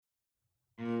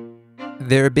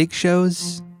There are big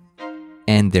shows,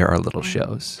 and there are little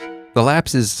shows. The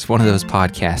Lapse is one of those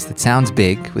podcasts that sounds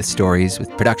big, with stories,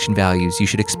 with production values you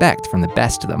should expect from the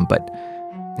best of them, but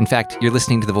in fact, you're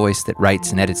listening to the voice that writes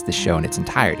and edits the show in its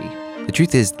entirety. The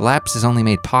truth is, The Lapse is only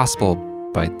made possible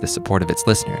by the support of its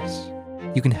listeners.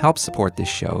 You can help support this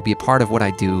show, be a part of what I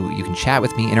do. You can chat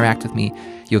with me, interact with me.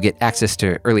 You'll get access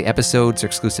to early episodes or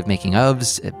exclusive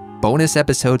making-ofs, bonus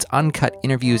episodes, uncut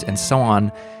interviews, and so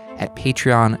on at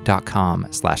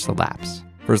patreon.com/thelapse.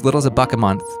 For as little as $1 a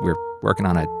month, we're working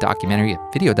on a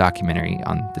video documentary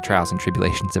on the trials and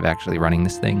tribulations of actually running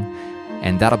this thing.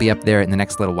 And that'll be up there in the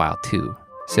next little while too.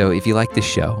 So if you like this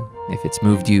show, if it's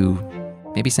moved you,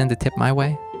 maybe send a tip my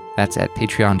way. That's at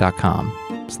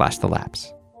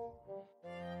patreon.com/thelapse.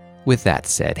 With that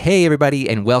said, hey everybody,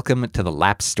 and welcome to the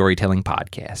Lapse Storytelling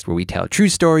Podcast, where we tell true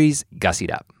stories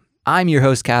gussied up. I'm your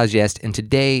host, Kyle Jest, and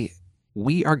today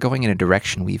we are going in a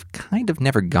direction we've kind of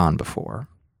never gone before.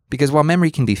 Because while memory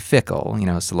can be fickle,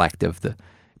 selective, the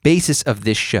basis of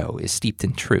this show is steeped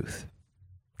in truth.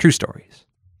 True stories.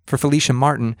 For Felisha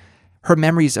Martin, her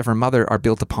memories of her mother are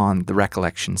built upon the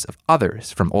recollections of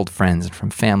others, from old friends and from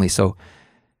family, so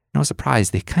no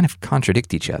surprise, they kind of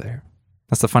contradict each other.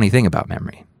 That's the funny thing about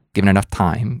memory. Given enough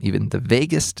time, even the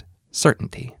vaguest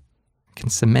certainty can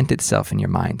cement itself in your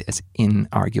mind as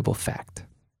inarguable fact.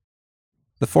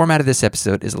 The format of this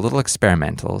episode is a little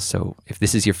experimental, so if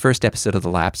this is your first episode of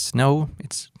The Lapse, know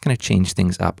it's going to change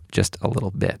things up just a little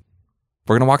bit.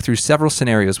 We're going to walk through several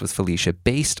scenarios with Felisha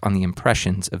based on the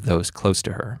impressions of those close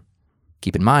to her.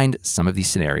 Keep in mind, some of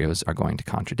these scenarios are going to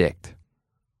contradict.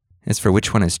 As for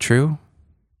which one is true,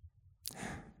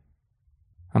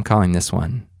 I'm calling this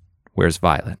one, Where's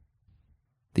Violet?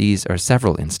 These are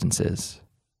several instances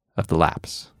of The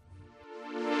Lapse.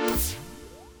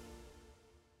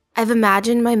 I've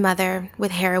imagined my mother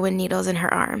with heroin needles in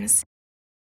her arms.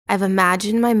 I've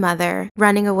imagined my mother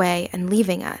running away and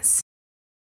leaving us.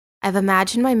 I've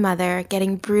imagined my mother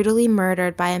getting brutally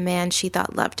murdered by a man she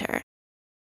thought loved her.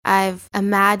 I've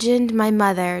imagined my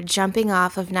mother jumping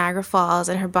off of Niagara Falls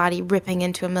and her body ripping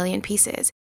into a million pieces.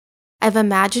 I've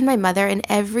imagined my mother in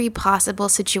every possible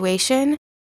situation.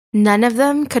 None of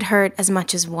them could hurt as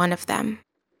much as one of them.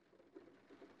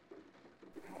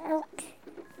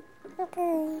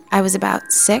 I was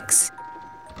about 6,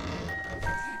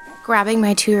 grabbing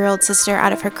my 2-year-old sister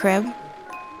out of her crib,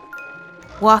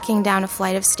 walking down a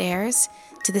flight of stairs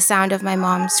to the sound of my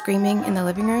mom screaming in the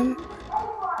living room,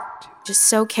 just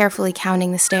so carefully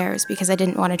counting the stairs because I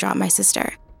didn't want to drop my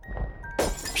sister,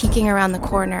 peeking around the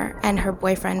corner, and her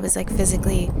boyfriend was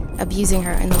physically abusing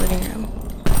her in the living room,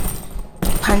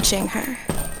 punching her.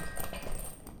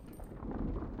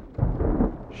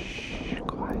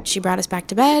 She brought us back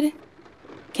to bed,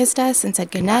 kissed us, and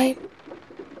said goodnight.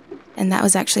 And that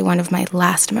was actually one of my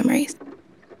last memories.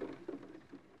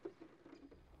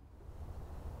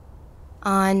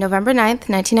 On November 9th,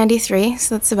 1993,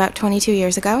 so that's about 22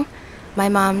 years ago, my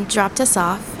mom dropped us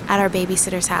off at our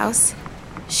babysitter's house.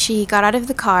 She got out of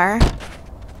the car.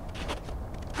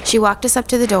 She walked us up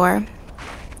to the door.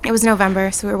 It was November,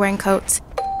 so we were wearing coats.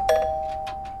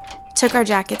 Took our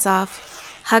jackets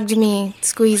off, hugged me,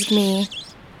 squeezed me.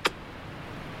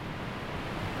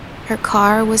 Her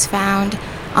car was found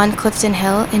on Clifton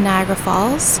Hill in Niagara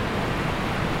Falls.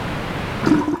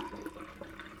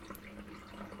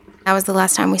 That was the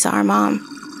last time we saw our mom.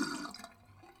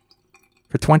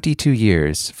 For 22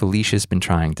 years, Felisha's been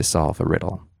trying to solve a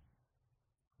riddle.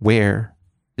 Where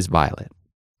is Violet?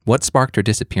 What sparked her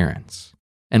disappearance?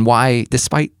 And why,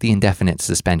 despite the indefinite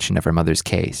suspension of her mother's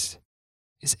case,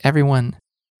 is everyone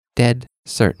dead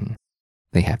certain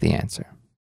they have the answer?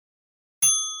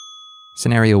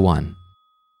 Scenario 1,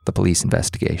 the police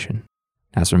investigation,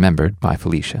 as remembered by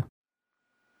Felisha.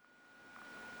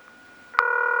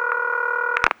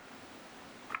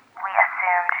 We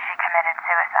assumed she committed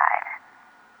suicide.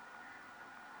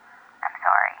 I'm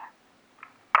sorry.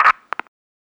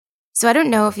 So I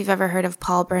don't know if you've ever heard of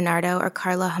Paul Bernardo or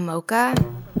Carla Homolka.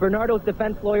 Bernardo's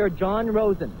defense lawyer, John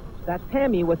Rosen, that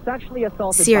Tammy was sexually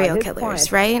assaulted Serial by his killers,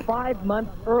 client right? 5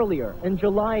 months earlier, in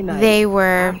July 9th. They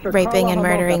were after raping Carla and Homolka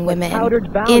murdering put women powdered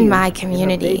in Valium my her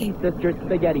community. baby sister's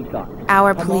spaghetti sauce.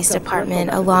 Our Homolka police circled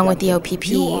department, that along with the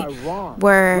suggestion. You OPP, are wrong.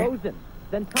 were Rosen,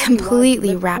 then tell me why completely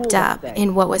Smith wrapped Poole up said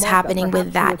in what was Homolka happening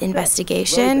with perhaps that was sick.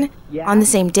 investigation. Rosen, yeah? On the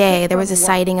same day, there was a Tell me why.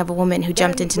 sighting of a woman who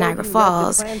jumped Then into Niagara Rosen read the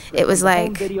Falls. transcript It was of the home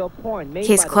like, video porn made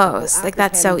case by the couple closed. after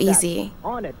That's so Tammy's death. easy.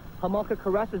 On it, Homolka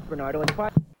caresses Bernardo and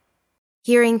tries.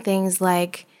 Hearing things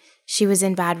like she was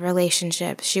in bad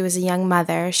relationships, she was a young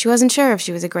mother, she wasn't sure if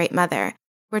she was a great mother.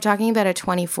 We're talking about a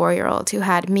 24-year-old who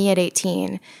had me at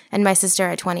 18 and my sister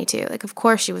at 22. Of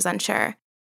course she was unsure.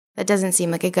 That doesn't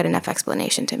seem like a good enough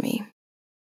explanation to me.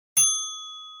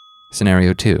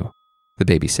 Scenario 2, the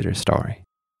babysitter's story,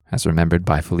 as remembered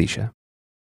by Felisha.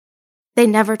 They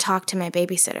never talked to my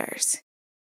babysitters.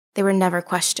 They were never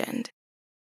questioned.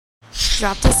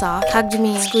 Dropped us off, hugged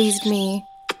me, squeezed me,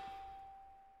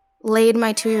 laid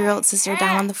my 2-year-old sister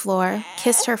down on the floor,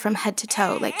 kissed her from head to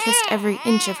toe, like kissed every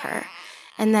inch of her,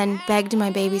 and then begged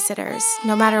my babysitters,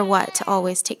 no matter what, to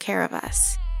always take care of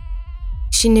us.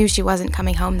 She knew she wasn't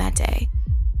coming home that day.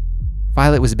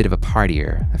 Violet was a bit of a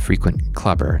partier, a frequent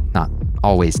clubber, not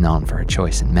always known for her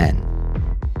choice in men.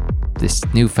 This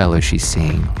new fellow she's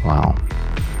seeing, well,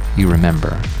 you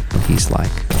remember what he's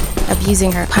like.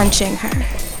 Abusing her, punching her.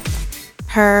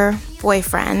 Her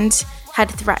boyfriend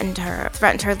had threatened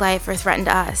her life or threatened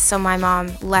us, so my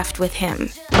mom left with him.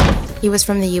 He was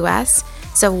from the US,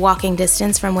 so walking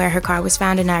distance from where her car was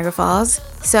found in Niagara Falls.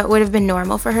 So it would have been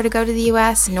normal for her to go to the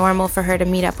US, normal for her to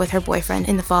meet up with her boyfriend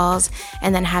in the Falls,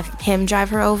 and then have him drive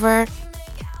her over.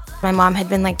 My mom had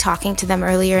been talking to them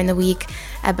earlier in the week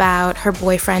about her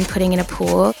boyfriend putting in a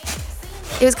pool.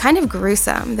 It was kind of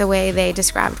gruesome the way they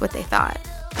described what they thought.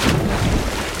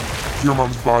 Your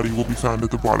mom's body will be found at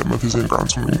the bottom of his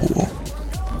in-ground swimming pool.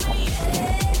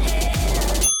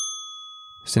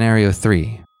 Scenario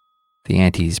 3, the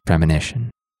auntie's premonition,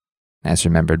 as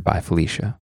remembered by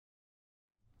Felisha.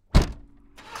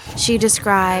 She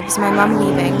describes my mom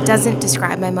leaving, doesn't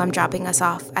describe my mom dropping us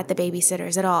off at the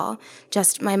babysitters at all,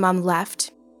 just my mom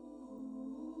left.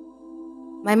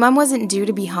 My mom wasn't due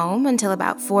to be home until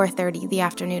about 4:30 the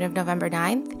afternoon of November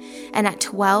 9th, and at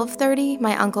 12:30,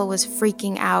 my uncle was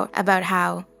freaking out about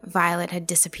how Violet had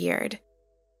disappeared.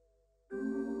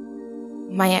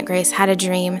 My Aunt Grace had a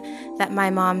dream that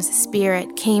my mom's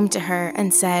spirit came to her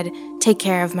and said, "Take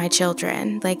care of my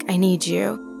children, I need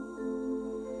you."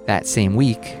 That same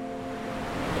week,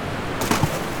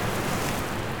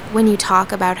 when you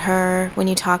talk about her, when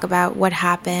you talk about what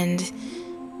happened,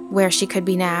 where she could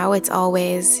be now, it's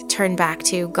always turn back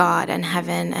to God and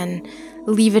heaven and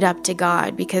leave it up to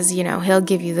God because, he'll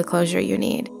give you the closure you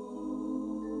need.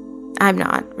 I'm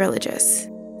not religious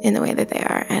in the way that they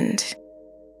are, and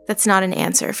that's not an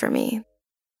answer for me.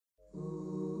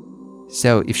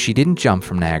 so if she didn't jump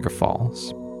from Niagara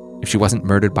Falls, if she wasn't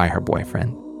murdered by her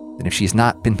boyfriend, and if she's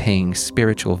not been paying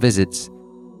spiritual visits,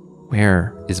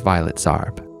 where is Violet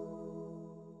Zarb?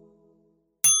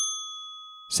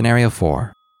 Scenario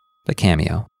 4, the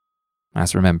cameo,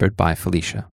 as remembered by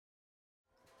Felisha.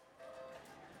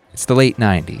 It's the late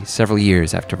 90s, several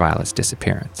years after Violet's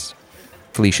disappearance.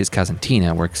 Felicia's cousin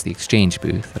Tina works the exchange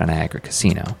booth at a Niagara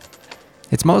casino.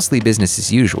 It's mostly business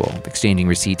as usual, exchanging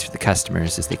receipts for the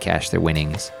customers as they cash their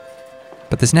winnings.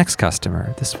 But this next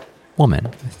customer, this woman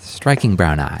with striking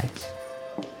brown eyes,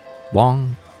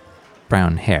 long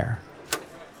brown hair.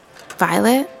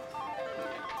 Violet?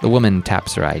 The woman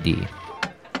taps her ID.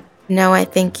 No, I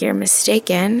think you're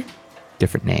mistaken.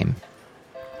 Different name.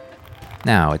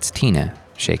 Now it's Tina,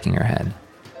 shaking her head.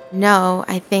 No,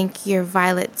 I think you're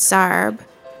Violet Zarb.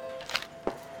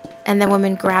 And the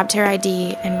woman grabbed her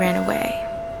ID and ran away.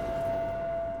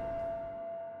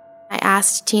 I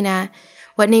asked Tina,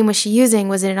 what name was she using?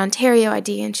 Was it an Ontario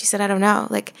ID? And she said, I don't know.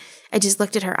 I just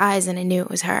looked at her eyes and I knew it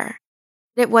was her.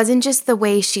 It wasn't just the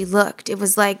way she looked. It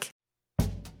was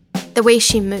the way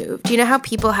she moved. You know how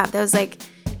people have those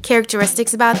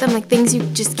characteristics about them, things you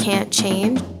just can't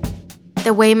change?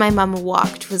 The way my mom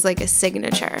walked was like a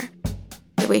signature.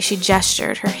 The way she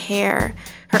gestured, her hair,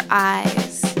 her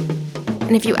eyes.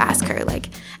 And if you ask her,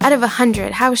 out of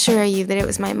 100, how sure are you that it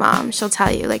was my mom? She'll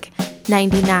tell you,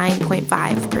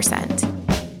 99.5%.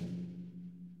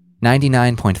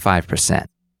 99.5%.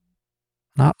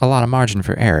 Not a lot of margin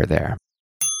for error there.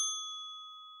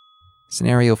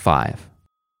 Scenario 5.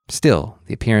 Still,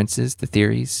 the appearances, the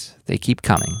theories, they keep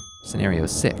coming. Scenario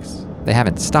 6. They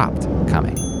haven't stopped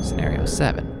coming. Scenario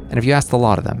 7. And if you asked a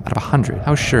lot of them, out of 100,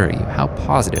 how sure are you? How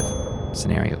positive?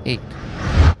 Scenario 8.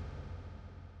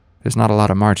 There's not a lot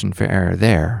of margin for error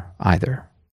there, either.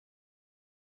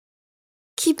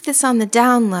 Keep this on the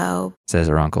down low, says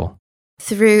her uncle.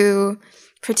 Through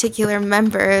particular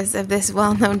members of this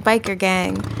well-known biker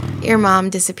gang, your mom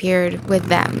disappeared with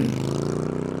them.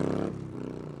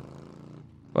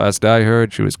 Last I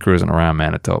heard, she was cruising around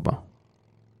Manitoba.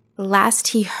 Last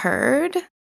he heard?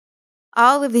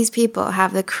 All of these people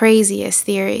have the craziest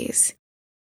theories.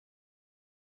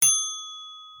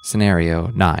 Scenario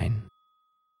 9.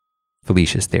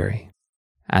 Felicia's theory,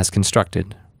 as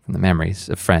constructed from the memories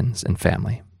of friends and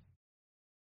family.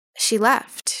 She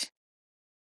left.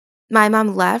 My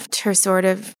mom left her sort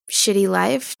of shitty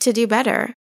life to do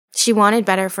better. She wanted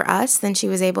better for us than she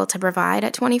was able to provide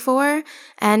at 24,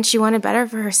 and she wanted better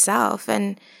for herself.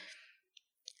 And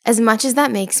as much as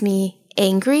that makes me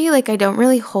angry, I don't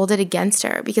really hold it against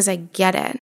her because I get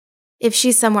it. If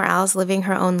she's somewhere else living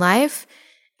her own life,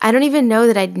 I don't even know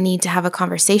that I'd need to have a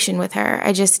conversation with her.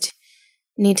 I just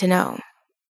need to know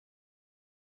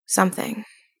something.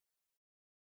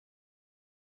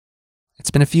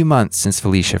 It's been a few months since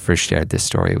Felisha first shared this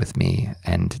story with me,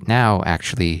 and now,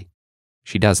 actually,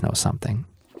 she does know something.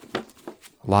 A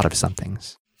lot of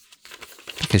somethings.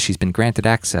 Because she's been granted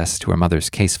access to her mother's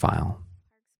case file.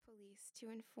 Police to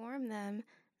inform them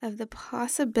of the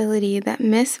possibility that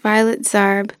Miss Violet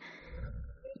Zarb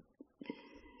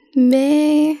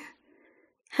may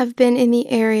have been in the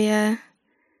area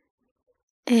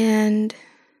and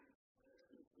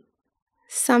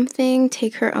something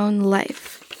take her own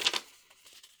life.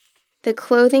 The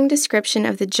clothing description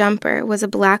of the jumper was a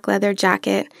black leather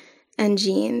jacket and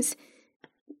jeans.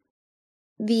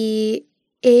 The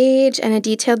age and a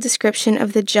detailed description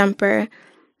of the jumper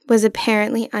was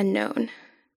apparently unknown.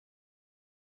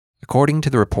 According to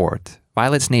the report,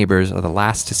 Violet's neighbors are the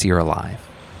last to see her alive.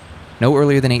 No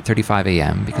earlier than 8:35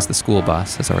 a.m. because the school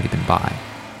bus has already been by.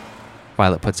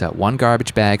 Violet puts out one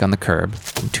garbage bag on the curb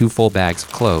and 2 full bags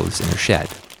of clothes in her shed.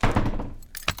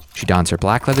 She dons her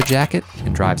black leather jacket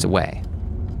and drives away.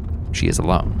 She is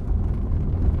alone.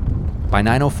 By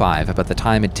 9:05, about the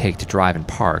time it'd take to drive and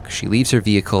park, she leaves her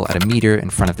vehicle at a meter in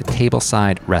front of the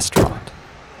Tableside restaurant.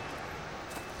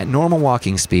 At normal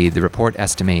walking speed, the report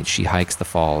estimates she hikes the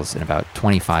falls in about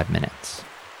 25 minutes.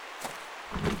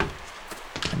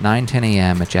 At 9:10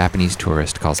 a.m., a Japanese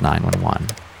tourist calls 911.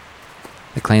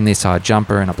 They claim they saw a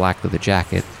jumper and a black leather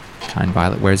jacket, kind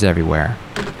Violet wears everywhere,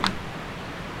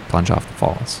 plunge off the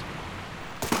falls.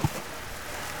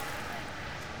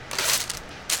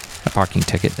 A parking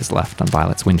ticket is left on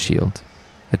Violet's windshield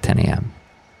at 10 a.m.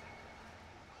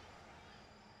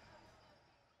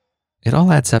 It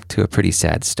all adds up to a pretty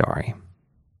sad story.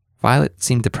 Violet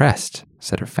seemed depressed,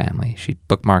 said her family. She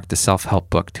bookmarked a self-help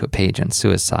book to a page on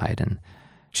suicide, and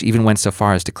she even went so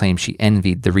far as to claim she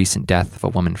envied the recent death of a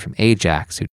woman from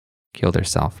Ajax who killed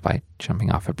herself by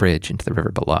jumping off a bridge into the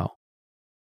river below.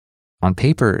 On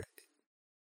paper,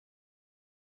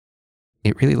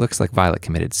 it really looks like Violet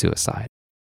committed suicide.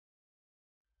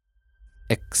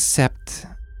 Except,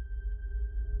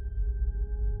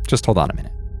 just hold on a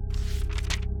minute.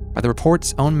 By the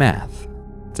report's own math,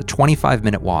 it's a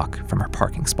 25-minute walk from her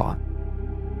parking spot.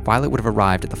 Violet would have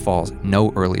arrived at the falls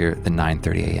no earlier than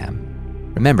 9:30 a.m.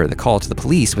 Remember, the call to the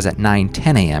police was at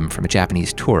 9:10 a.m. from a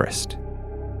Japanese tourist.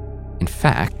 In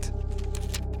fact,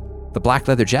 the black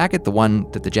leather jacket, the one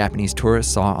that the Japanese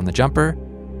tourist saw on the jumper,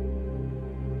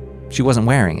 she wasn't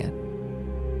wearing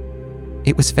it.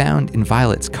 It was found in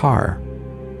Violet's car.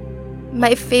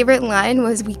 My favorite line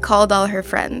was, "We called all her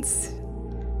friends."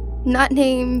 Not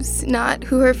names, not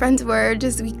who her friends were,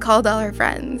 just we called all her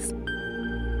friends.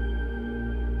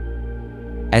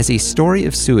 As a story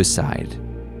of suicide,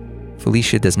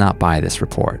 Felisha does not buy this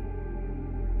report,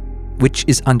 which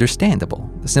is understandable.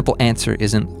 The simple answer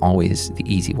isn't always the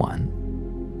easy one.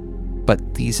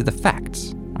 But these are the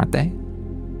facts, aren't they?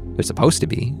 They're supposed to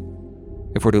be.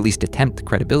 If we're to at least attempt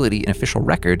credibility, an official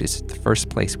record is the first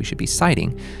place we should be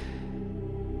citing.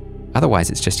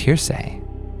 Otherwise, it's just hearsay.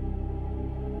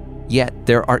 Yet,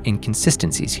 there are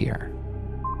inconsistencies here.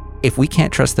 If we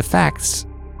can't trust the facts,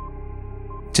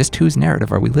 just whose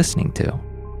narrative are we listening to?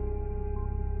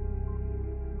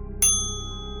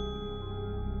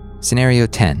 Scenario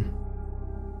 10.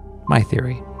 My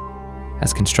theory,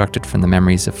 as constructed from the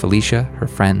memories of Felisha, her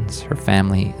friends, her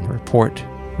family, and the report,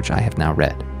 which I have now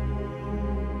read.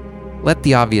 Let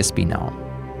the obvious be known.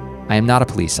 I am not a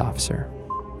police officer.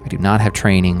 I do not have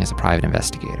training as a private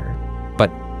investigator.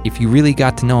 But if you really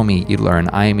got to know me, you'd learn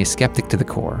I am a skeptic to the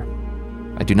core.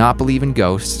 I do not believe in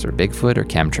ghosts or Bigfoot or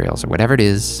chemtrails or whatever it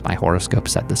is my horoscope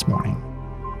said this morning.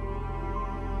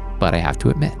 But I have to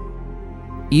admit,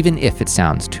 even if it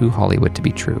sounds too Hollywood to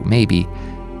be true, maybe,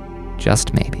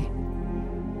 just maybe,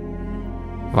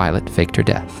 Violet faked her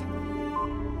death.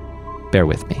 Bear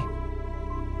with me.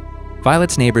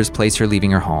 Violet's neighbors place her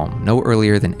leaving her home no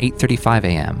earlier than 8:35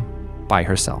 a.m. by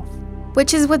herself.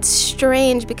 Which is what's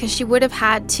strange, because she would have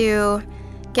had to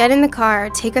get in the car,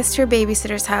 take us to her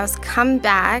babysitter's house, come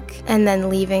back, and then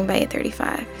leaving by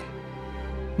 8:35.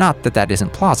 Not that that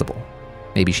isn't plausible.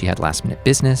 Maybe she had last-minute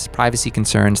business, privacy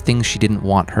concerns, things she didn't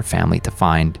want her family to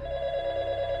find.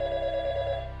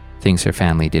 Things her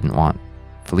family didn't want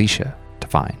Felisha to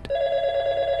find.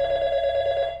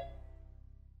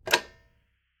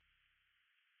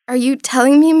 Are you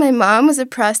telling me my mom was a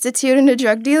prostitute and a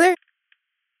drug dealer?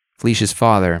 Felicia's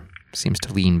father seems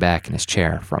to lean back in his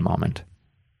chair for a moment.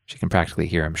 She can practically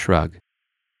hear him shrug. Yeah,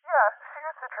 she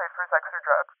used to trade for sex or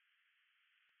drugs.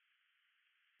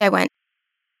 I went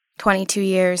 22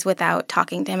 years without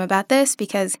talking to him about this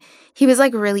because he was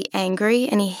really angry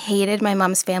and he hated my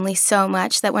mom's family so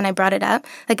much that when I brought it up,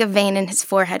 a vein in his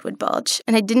forehead would bulge.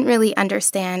 And I didn't really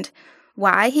understand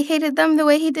why he hated them the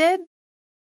way he did.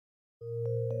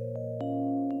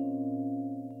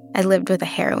 I lived with a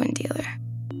heroin dealer.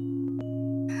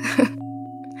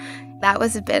 That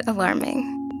was a bit alarming.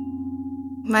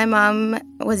 My mom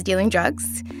was dealing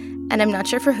drugs, and I'm not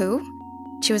sure for who.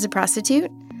 She was a prostitute.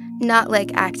 Not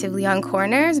actively on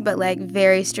corners, but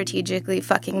very strategically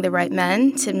fucking the right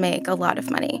men to make a lot of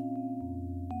money.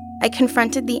 I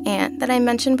confronted the aunt that I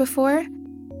mentioned before.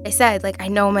 I said, I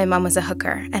know my mom was a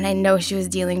hooker, and I know she was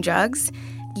dealing drugs.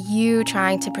 You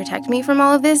trying to protect me from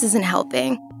all of this isn't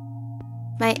helping.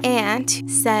 My aunt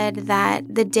said that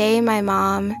the day my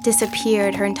mom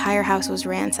disappeared, her entire house was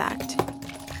ransacked.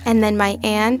 And then my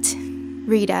aunt,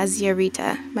 Zia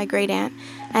Rita, my great aunt,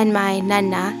 and my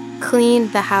nana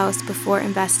cleaned the house before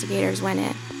investigators went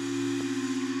in.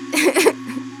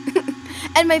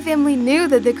 And my family knew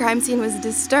that the crime scene was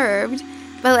disturbed,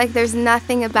 but there's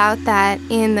nothing about that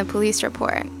in the police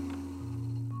report.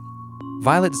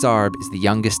 Violet Zarb is the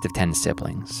youngest of 10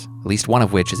 siblings, at least one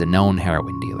of which is a known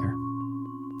heroin dealer.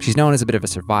 She's known as a bit of a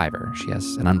survivor. She has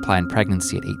an unplanned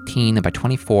pregnancy at 18, and by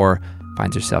 24,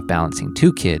 finds herself balancing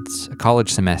 2 kids, a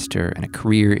college semester, and a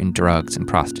career in drugs and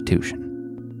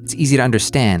prostitution. It's easy to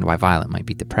understand why Violet might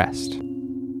be depressed,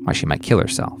 why she might kill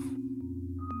herself.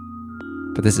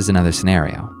 But this is another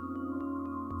scenario.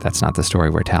 That's not the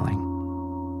story we're telling.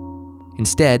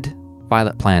 Instead,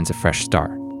 Violet plans a fresh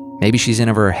start. Maybe she's in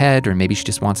over her head, or maybe she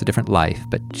just wants a different life,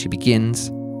 but she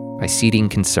begins by seeding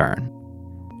concern.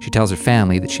 She tells her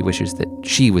family that she wishes that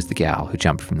she was the gal who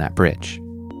jumped from that bridge.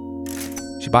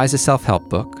 She buys a self-help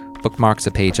book, bookmarks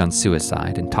a page on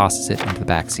suicide, and tosses it into the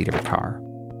backseat of her car.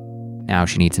 Now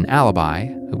she needs an alibi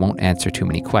who won't answer too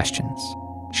many questions.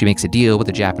 She makes a deal with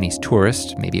a Japanese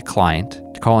tourist, maybe a client,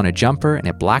 to call in a jumper and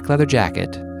a black leather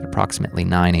jacket at approximately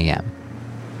 9 a.m.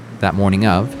 That morning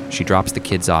of, she drops the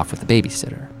kids off with the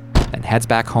babysitter, then heads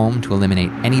back home to eliminate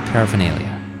any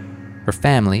paraphernalia. Her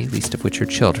family, least of which her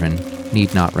children,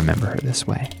 need not remember her this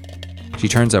way. She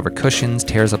turns over cushions,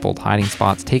 tears up old hiding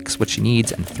spots, takes what she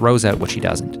needs, and throws out what she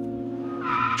doesn't.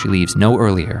 She leaves no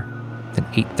earlier than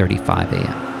 8:35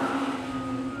 a.m.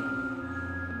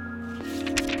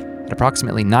 At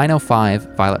approximately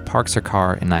 9:05, Violet parks her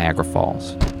car in Niagara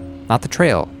Falls. Not the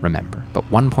trail, remember, but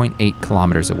 1.8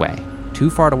 kilometers away. Too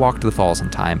far to walk to the falls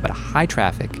in time, but a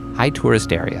high-traffic,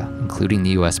 high-tourist area, including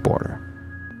the U.S. border.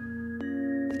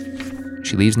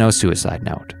 She leaves no suicide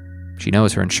note. She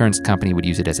knows her insurance company would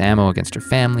use it as ammo against her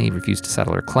family, refuse to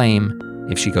settle her claim.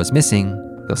 If she goes missing,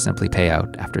 they'll simply pay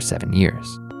out after 7 years.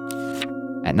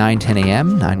 At 9:10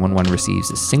 a.m., 911 receives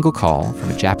a single call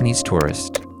from a Japanese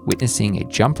tourist witnessing a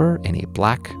jumper in a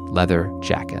black leather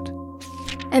jacket.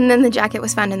 And then the jacket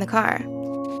was found in the car.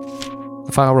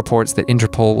 The file reports that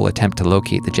Interpol will attempt to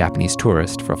locate the Japanese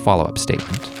tourist for a follow-up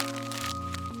statement.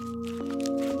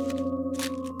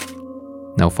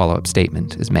 No follow-up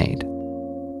statement is made.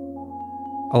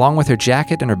 Along with her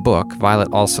jacket and her book, Violet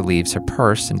also leaves her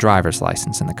purse and driver's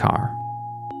license in the car.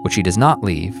 What she does not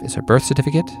leave is her birth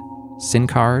certificate, SIM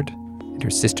card, and her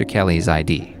sister Kelly's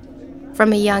ID.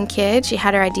 From a young kid, she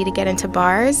had her ID to get into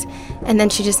bars, and then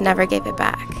she just never gave it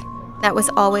back. That was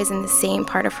always in the same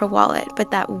part of her wallet,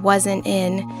 but that wasn't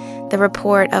in the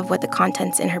report of what the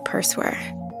contents in her purse were.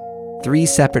 3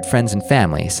 separate friends and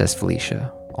family, says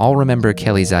Felisha, all remember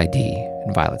Kelly's ID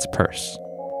and Violet's purse.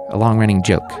 A long-running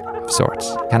joke of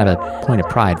sorts, kind of a point of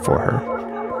pride for her.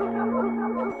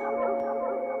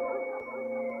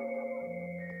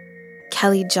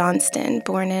 Kelly Johnston,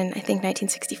 born in, I think,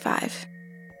 1965.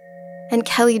 And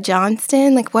Kelly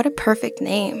Johnston, what a perfect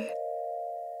name.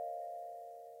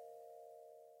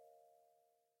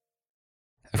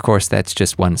 Of course, that's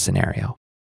just one scenario.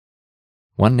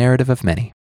 One narrative of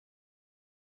many.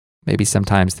 Maybe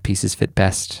sometimes the pieces fit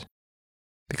best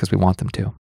because we want them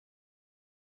to.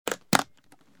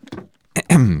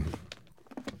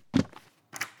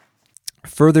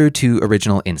 Further to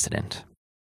original incident.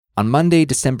 On Monday,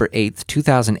 December 8th,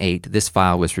 2008, this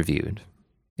file was reviewed.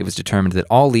 It was determined that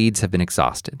all leads have been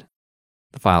exhausted.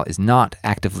 The file is not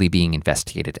actively being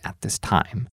investigated at this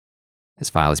time. This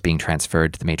file is being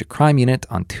transferred to the Major Crime Unit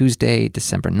on Tuesday,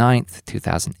 December 9th,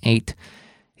 2008.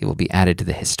 It will be added to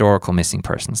the Historical Missing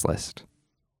Persons list.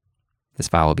 This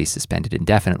file will be suspended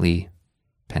indefinitely,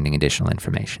 pending additional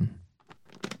information.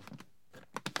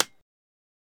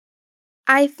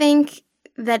 I think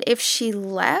that if she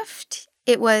left,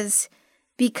 it was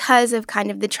because of kind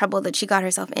of the trouble that she got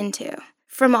herself into.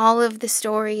 From all of the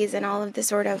stories and all of the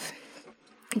sort of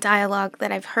dialogue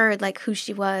that I've heard, like who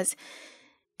she was,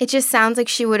 it just sounds like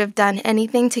she would have done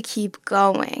anything to keep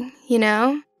going, you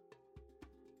know?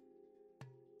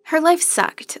 Her life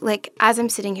sucked. Like, as I'm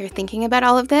sitting here thinking about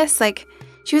all of this, like,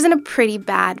 she was in a pretty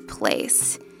bad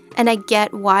place. And I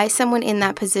get why someone in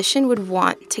that position would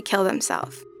want to kill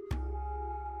themselves.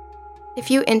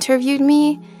 If you interviewed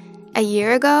me a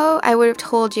year ago, I would have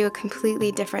told you a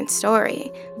completely different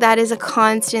story. That is a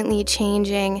constantly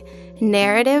changing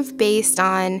narrative based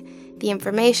on the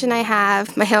information I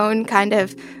have, my own kind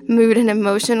of mood and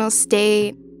emotional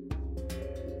state.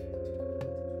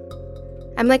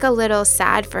 I'm like a little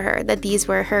sad for her that these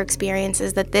were her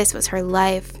experiences, that this was her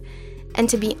life. And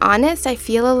to be honest, I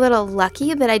feel a little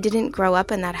lucky that I didn't grow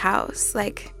up in that house.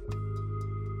 Like,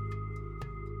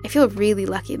 I feel really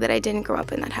lucky that I didn't grow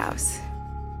up in that house.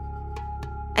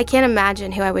 I can't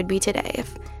imagine who I would be today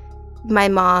if my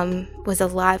mom was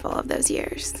alive all of those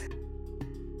years.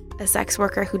 A sex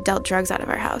worker who dealt drugs out of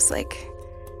our house, like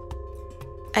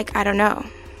I don't know.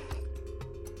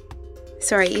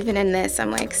 Sorry, even in this,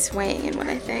 I'm like swaying in what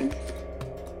I think.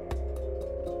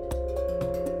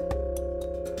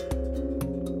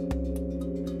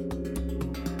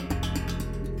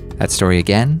 That story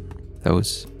again,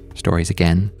 those stories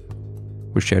again,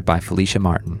 were shared by Felisha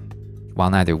Martin. While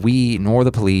neither we nor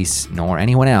the police nor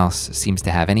anyone else seems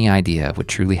to have any idea of what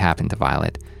truly happened to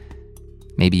Violet,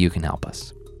 maybe you can help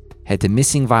us. Head to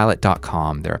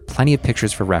missingviolet.com. There are plenty of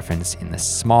pictures for reference in the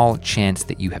small chance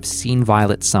that you have seen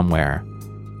Violet somewhere.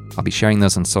 I'll be sharing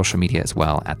those on social media as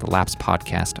well at The Lapse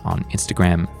Podcast on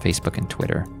Instagram, Facebook, and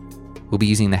Twitter. We'll be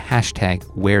using the hashtag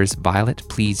 #Where'sViolet.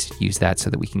 Please use that so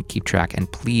that we can keep track,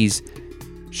 and please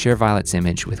share Violet's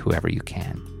image with whoever you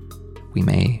can. We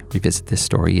may revisit this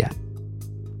story yet.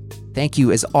 Thank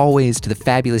you, as always, to the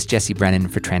fabulous Jesse Brennan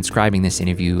for transcribing this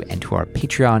interview, and to our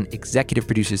Patreon executive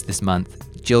producers this month,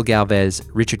 Jill Galvez,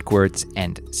 Richard Gwertz,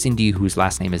 and Cindy, whose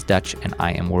last name is Dutch, and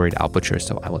I am worried I'll butcher,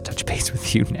 so I will touch base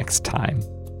with you next time.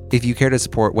 If you care to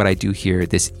support what I do here,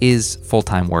 this is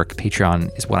full-time work.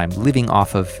 Patreon is what I'm living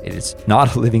off of. It is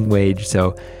not a living wage,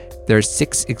 so there are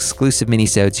 6 exclusive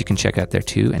minisodes you can check out there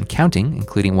too, and counting,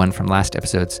 including one from last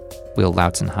episode's Will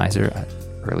Lautzenheiser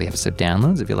early episode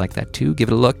downloads. If you like that too, give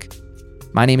it a look.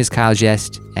 My name is Kyle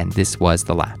Gest, and this was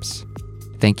The Lapse.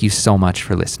 Thank you so much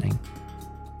for listening.